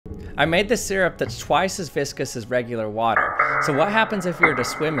I made this syrup that's twice as viscous as regular water. So what happens if you were to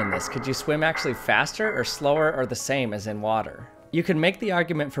swim in this? Could you swim actually faster or slower or the same as in water? You can make the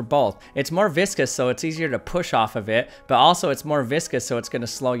argument for both. It's more viscous, so it's easier to push off of it, but also it's more viscous, so it's going to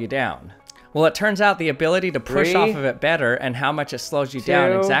slow you down. Well, it turns out the ability to push off of it better and how much it slows you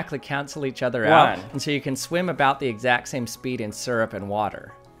down exactly cancel each other out, and so you can swim about the exact same speed in syrup and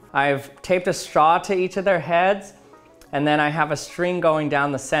water. I've taped a straw to each of their heads, and then I have a string going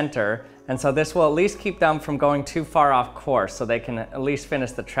down the center, and so this will at least keep them from going too far off course, so they can at least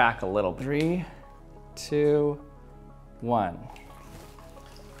finish the track a little bit. 3, 2, 1.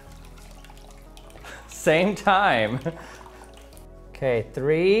 Same time. Okay,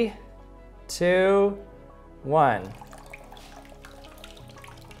 3, 2, 1.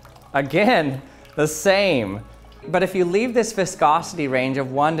 Again, the same. But if you leave this viscosity range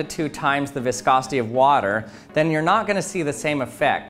of 1 to 2 times the viscosity of water, then you're not going to see the same effect.